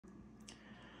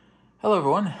Hello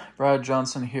everyone, Brad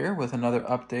Johnson here with another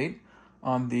update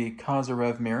on the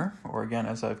Kozyrev Mirror, or again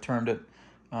as I've termed it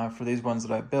for these ones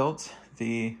that I built,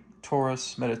 the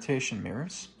Torus Meditation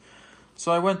Mirrors.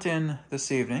 So I went in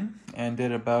this evening and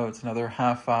did about another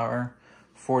half hour,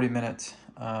 40-minute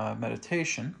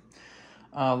meditation.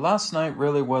 Last night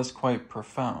really was quite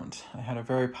profound. I had a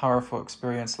very powerful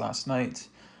experience last night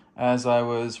as I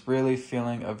was really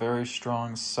feeling a very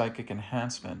strong psychic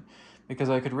enhancement, because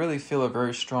I could really feel a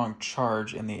very strong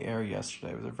charge in the air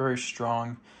yesterday. It was a very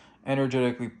strong,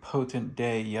 energetically potent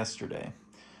day yesterday.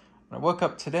 When I woke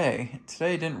up today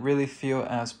didn't really feel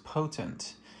as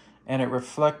potent, and it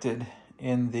reflected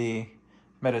in the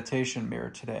meditation mirror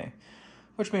today.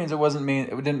 Which means it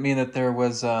didn't mean that there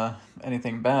was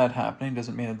anything bad happening. It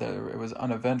doesn't mean that it was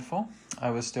uneventful.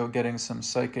 I was still getting some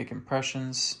psychic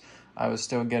impressions. I was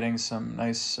still getting some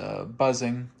nice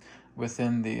buzzing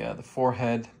within the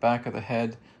forehead, back of the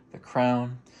head, the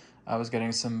crown. I was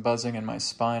getting some buzzing in my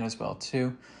spine as well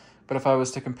too. But if I was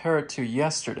to compare it to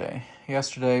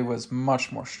yesterday was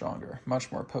much more stronger, much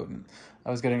more potent.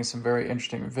 I was getting some very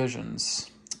interesting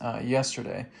visions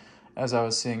yesterday as I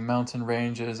was seeing mountain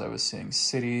ranges, I was seeing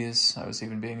cities, I was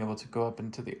even being able to go up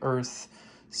into the earth,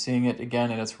 seeing it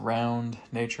again in its round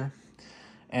nature.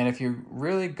 And if you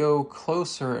really go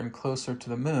closer and closer to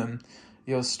the moon,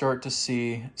 you'll start to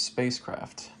see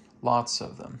spacecraft, lots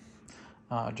of them,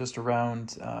 just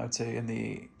around, I'd say in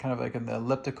the kind of like in the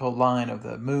elliptical line of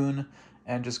the moon,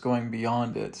 and just going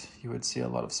beyond it, you would see a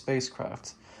lot of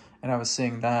spacecraft. And I was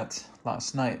seeing that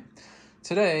last night.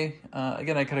 Today,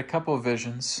 again, I got a couple of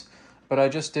visions, but I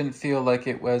just didn't feel like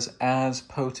it was as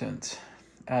potent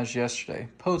as yesterday.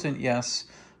 Potent, yes,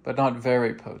 but not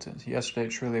very potent. Yesterday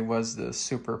truly was the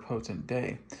super potent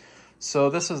day.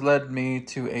 So this has led me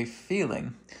to a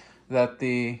feeling that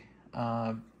the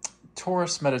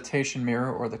Torus Meditation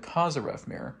Mirror, or the Kozyrev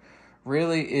Mirror,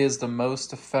 really is the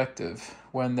most effective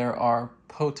when there are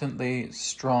potently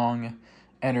strong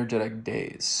energetic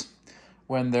days,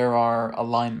 when there are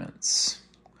alignments,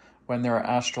 when there are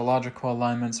astrological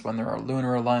alignments, when there are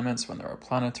lunar alignments, when there are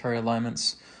planetary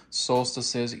alignments,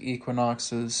 solstices,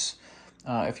 equinoxes.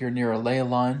 If you're near a ley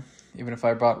line, even if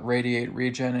I brought Radiate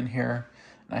Regen in here,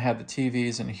 I had the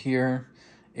TVs in here,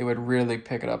 it would really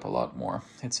pick it up a lot more.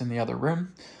 It's in the other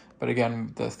room, but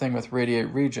again, the thing with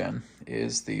Radiate Regen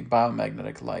is the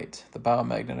biomagnetic light. The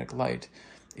biomagnetic light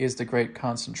is the great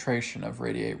concentration of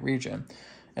Radiate Regen.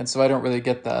 And so I don't really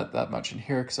get that much in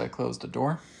here because I closed the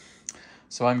door.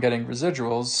 So I'm getting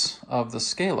residuals of the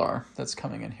scalar that's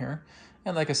coming in here.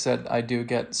 And like I said, I do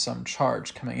get some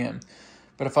charge coming in.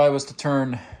 But if I was to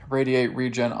turn Radiate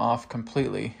Regen off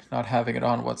completely, not having it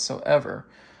on whatsoever,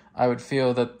 I would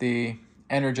feel that the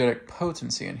energetic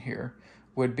potency in here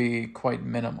would be quite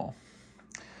minimal.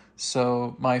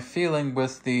 So my feeling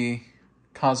with the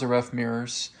Kozyrev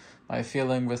mirrors, my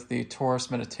feeling with the Torus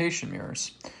Meditation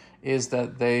mirrors, is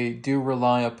that they do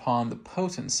rely upon the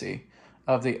potency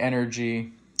of the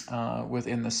energy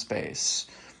within the space.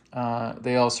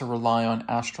 They also rely on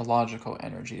astrological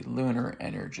energy, lunar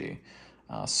energy,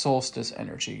 solstice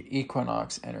energy,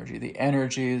 equinox energy, the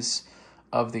energies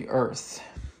of the earth,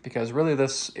 because really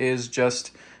this is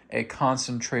just a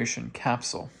concentration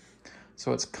capsule.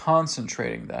 So it's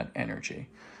concentrating that energy.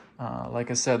 Like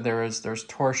I said, there's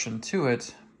torsion to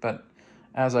it, but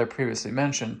as I previously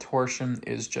mentioned, torsion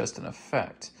is just an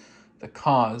effect. The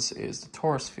cause is the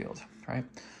torus field, right?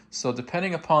 So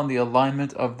depending upon the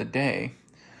alignment of the day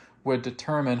would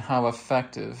determine how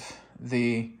effective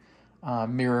the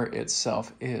mirror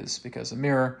itself is, because a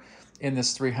mirror in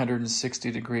this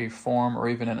 360-degree form, or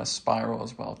even in a spiral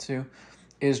as well too,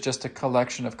 is just a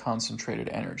collection of concentrated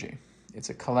energy. It's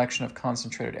a collection of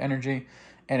concentrated energy,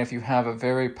 and if you have a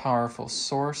very powerful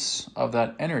source of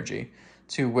that energy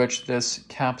to which this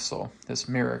capsule, this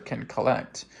mirror, can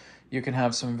collect, you can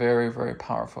have some very, very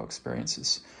powerful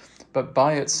experiences. But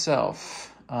by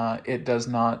itself, it does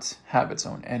not have its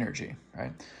own energy,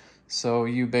 right? So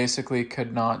you basically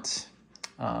could not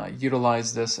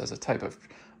utilize this as a type of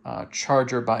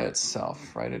charger by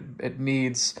itself, right? It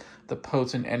needs the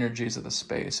potent energies of the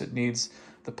space. It needs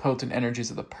the potent energies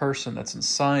of the person that's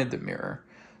inside the mirror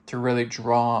to really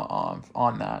draw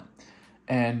on that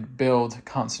and build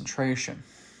concentration.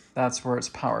 That's where its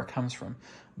power comes from.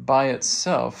 By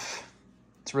itself,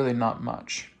 it's really not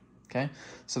much, okay?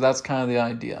 So that's kind of the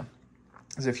idea,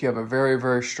 is if you have a very,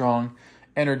 very strong,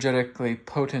 energetically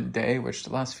potent day, which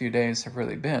the last few days have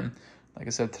really been, like I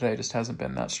said, today just hasn't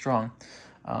been that strong.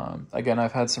 Again,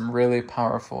 I've had some really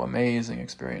powerful, amazing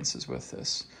experiences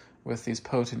with these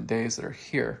potent days that are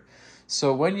here.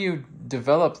 So when you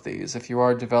develop these, if you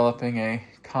are developing a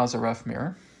Kozyrev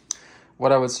mirror,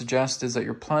 what I would suggest is that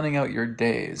you're planning out your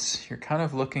days. You're kind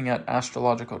of looking at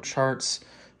astrological charts.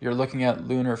 You're looking at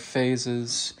lunar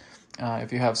phases.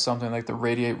 If you have something like the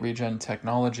Radiate Regen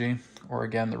technology, or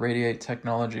again, the Radiate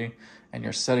technology, and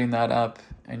you're setting that up,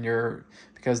 and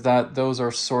because those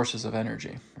are sources of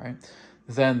energy, right?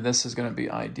 Then this is going to be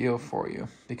ideal for you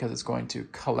because it's going to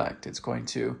collect, it's going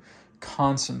to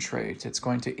concentrate, it's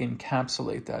going to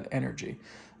encapsulate that energy.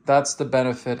 That's the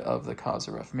benefit of the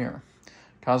Kozyrev Mirror.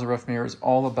 Kozyrev Mirror is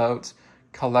all about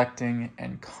collecting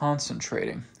and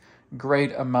concentrating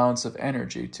great amounts of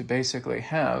energy to basically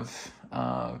have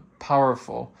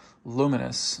powerful,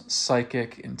 luminous,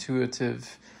 psychic,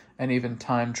 intuitive, and even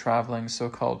time-traveling,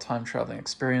 so-called time-traveling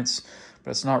experience.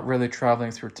 But it's not really traveling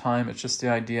through time. It's just the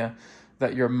idea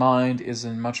that your mind is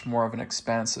in much more of an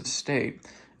expansive state,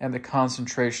 and the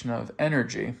concentration of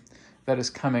energy that is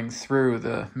coming through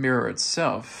the mirror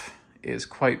itself is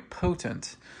quite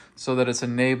potent, so that it's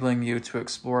enabling you to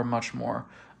explore much more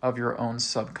of your own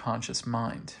subconscious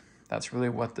mind. That's really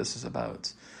what this is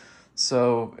about.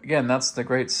 So again, that's the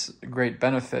great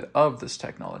benefit of this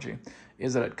technology,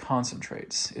 is that it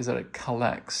concentrates, is that it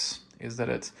collects, is that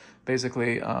it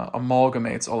basically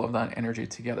amalgamates all of that energy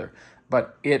together.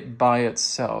 But it by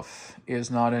itself is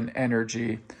not an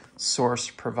energy source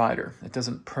provider. It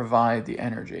doesn't provide the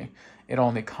energy. It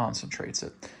only concentrates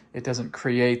it. It doesn't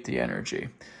create the energy.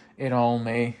 It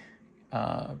only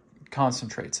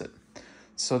concentrates it.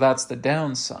 So that's the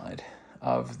downside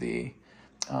of the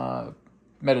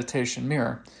meditation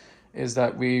mirror, is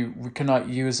that we cannot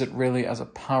use it really as a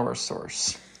power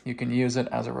source. You can use it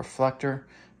as a reflector.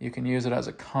 You can use it as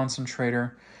a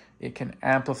concentrator. It can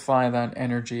amplify that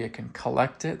energy. It can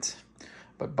collect it.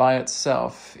 But by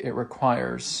itself, it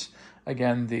requires,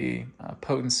 again, the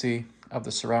potency of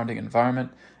the surrounding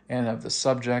environment and of the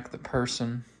subject, the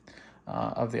person,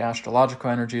 of the astrological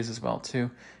energies as well, too.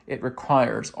 It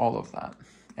requires all of that.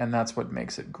 And that's what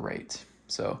makes it great.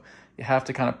 So you have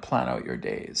to kind of plan out your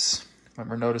days. When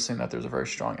we're noticing that there's a very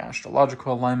strong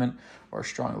astrological alignment or a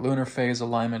strong lunar phase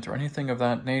alignment or anything of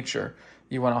that nature,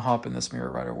 you want to hop in this mirror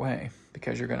right away,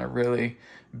 because you're going to really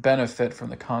benefit from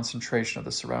the concentration of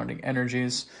the surrounding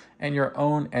energies and your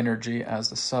own energy as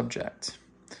the subject.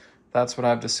 That's what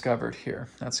I've discovered here.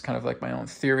 That's kind of like my own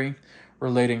theory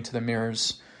relating to the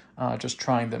mirrors, just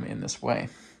trying them in this way.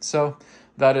 So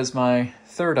that is my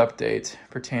third update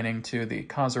pertaining to the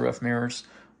Kozyrev mirrors,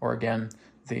 or again,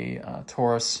 the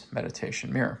Torus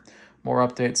Meditation Mirror. More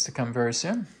updates to come very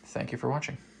soon. Thank you for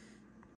watching.